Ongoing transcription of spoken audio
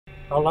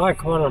I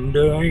like what I'm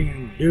doing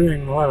and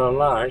doing what I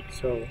like,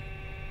 so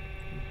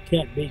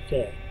can't beat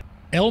that.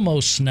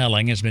 Elmo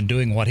Snelling has been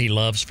doing what he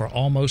loves for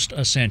almost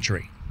a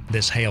century.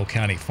 This Hale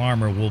County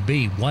farmer will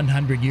be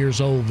 100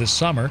 years old this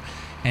summer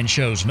and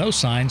shows no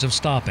signs of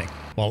stopping.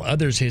 While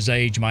others his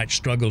age might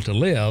struggle to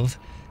live,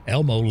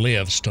 Elmo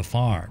lives to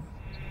farm.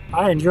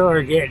 I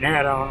enjoy getting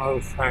out on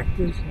those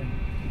tractors,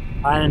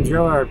 and I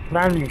enjoy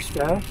planting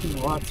stuff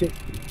and watch it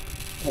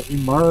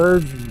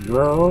emerge and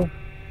grow,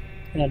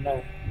 and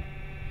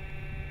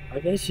I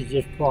guess it's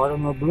just part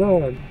of my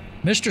blood.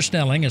 Mr.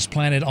 Snelling has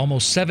planted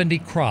almost 70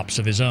 crops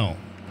of his own.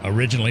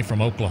 Originally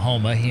from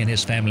Oklahoma, he and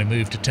his family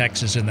moved to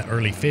Texas in the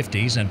early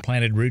 50s and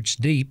planted roots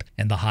deep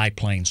in the high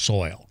plains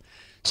soil.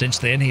 Since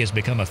then, he has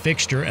become a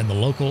fixture in the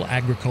local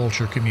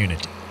agriculture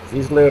community.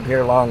 He's lived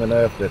here long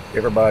enough that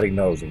everybody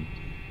knows him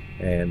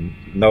and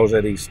knows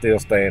that he's still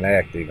staying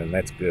active, and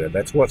that's good.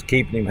 That's what's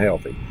keeping him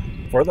healthy.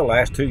 For the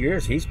last 2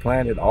 years, he's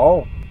planted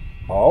all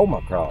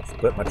my crops,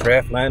 put my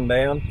treff line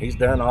down. He's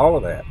done all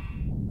of that.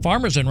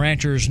 Farmers and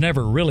ranchers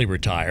never really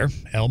retire.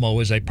 Elmo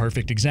is a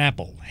perfect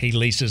example. He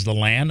leases the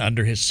land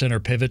under his center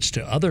pivots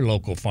to other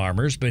local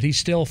farmers, but he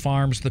still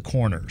farms the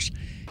corners.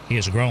 He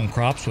has grown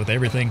crops with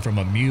everything from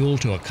a mule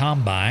to a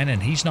combine,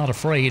 and he's not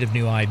afraid of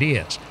new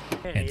ideas.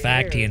 In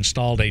fact, he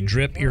installed a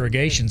drip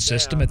irrigation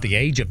system at the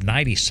age of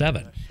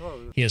 97.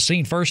 He has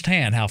seen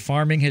firsthand how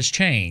farming has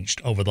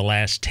changed over the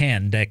last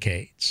 10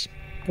 decades.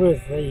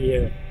 With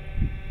the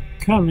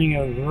coming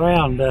of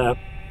Roundup,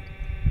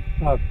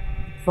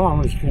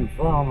 farmers can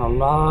farm a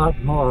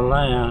lot more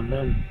land,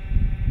 and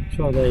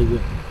so they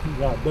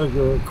got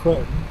bigger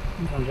equipment.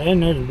 And then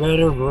there's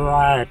better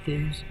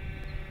varieties.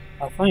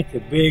 I think the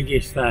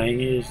biggest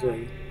thing is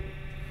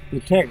the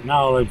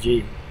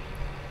technology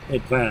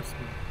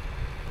advancement.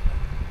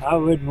 I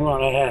wouldn't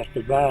want to have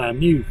to buy a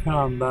new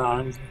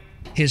combine.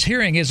 His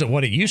hearing isn't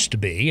what it used to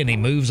be, and he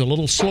moves a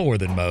little slower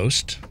than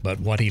most, but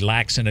what he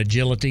lacks in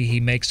agility he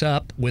makes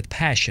up with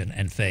passion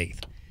and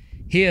faith.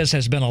 His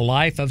has been a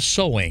life of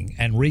sowing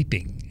and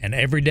reaping, and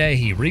every day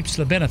he reaps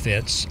the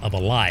benefits of a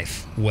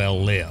life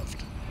well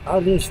lived. I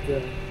just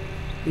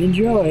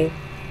enjoy it.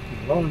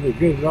 As long as the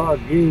good Lord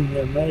gives me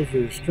a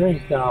measure of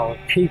strength, I'll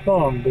keep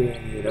on doing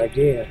it, I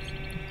guess.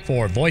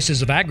 For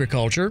Voices of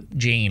Agriculture,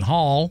 Gene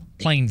Hall,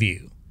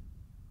 Plainview.